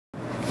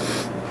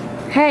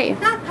Hey.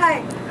 Hi.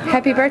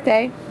 Happy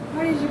birthday.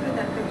 Why did you put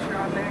that picture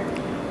on there?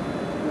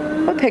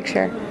 What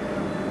picture?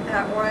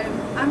 That one.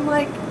 I'm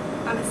like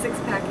on a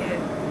 6-pack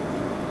in.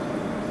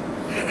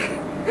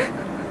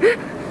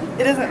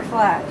 It doesn't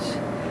flash.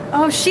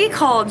 Oh, she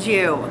called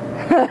you.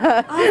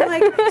 I was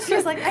like, she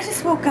was like, I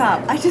just woke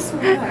up. I just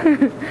woke up.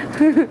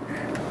 Oh,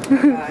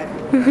 God.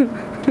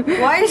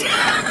 Why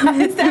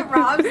is that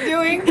Rob's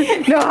doing?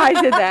 No, I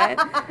did that.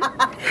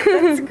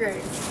 That's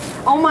great.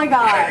 Oh my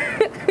God.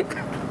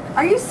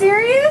 Are you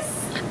serious?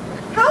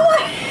 How am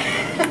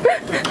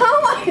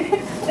I?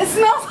 It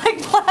smells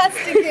like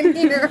plastic in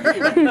here.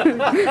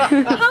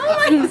 How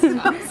am I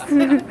supposed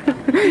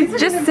to?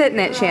 Just sit in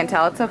it,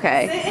 Chantel. It's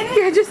okay. Sit in it?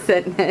 Yeah, just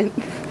sit in it.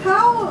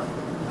 How?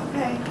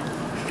 Okay.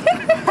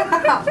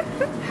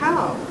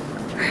 How?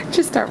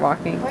 Just start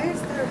walking. Why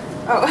is there?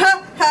 Oh,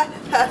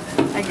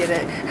 I get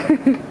it.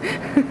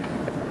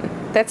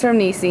 That's from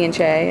Niecy and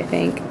Shay, I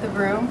think. The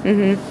broom?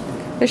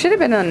 Mm-hmm. There should have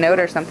been a note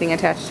or something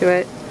attached to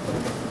it.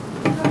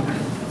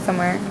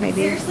 Somewhere,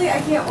 maybe. Seriously,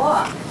 I can't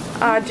walk.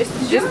 Did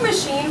you have a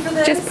machine for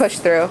this? Just push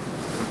through.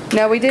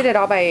 No, we did it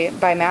all by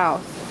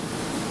mouth.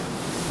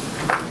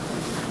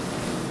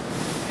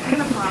 I'm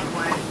gonna pop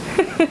one.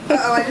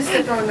 Uh-oh, I just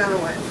stepped on another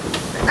one.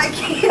 I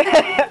can't.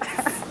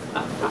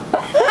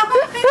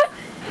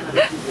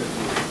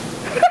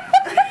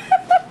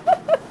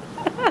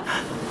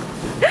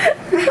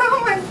 How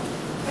am I?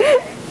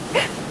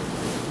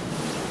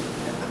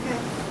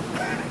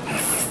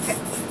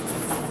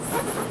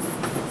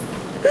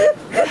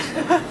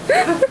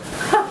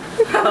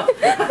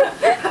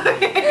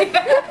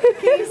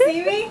 Can you see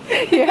me?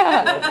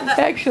 Yeah,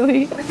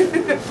 actually.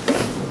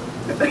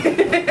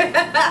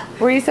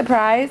 Were you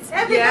surprised?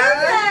 Happy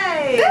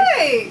birthday!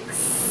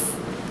 Thanks!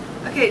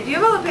 Okay, do you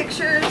have all the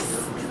pictures?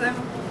 'Cause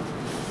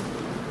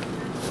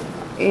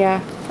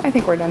Yeah, I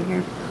think we're done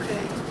here.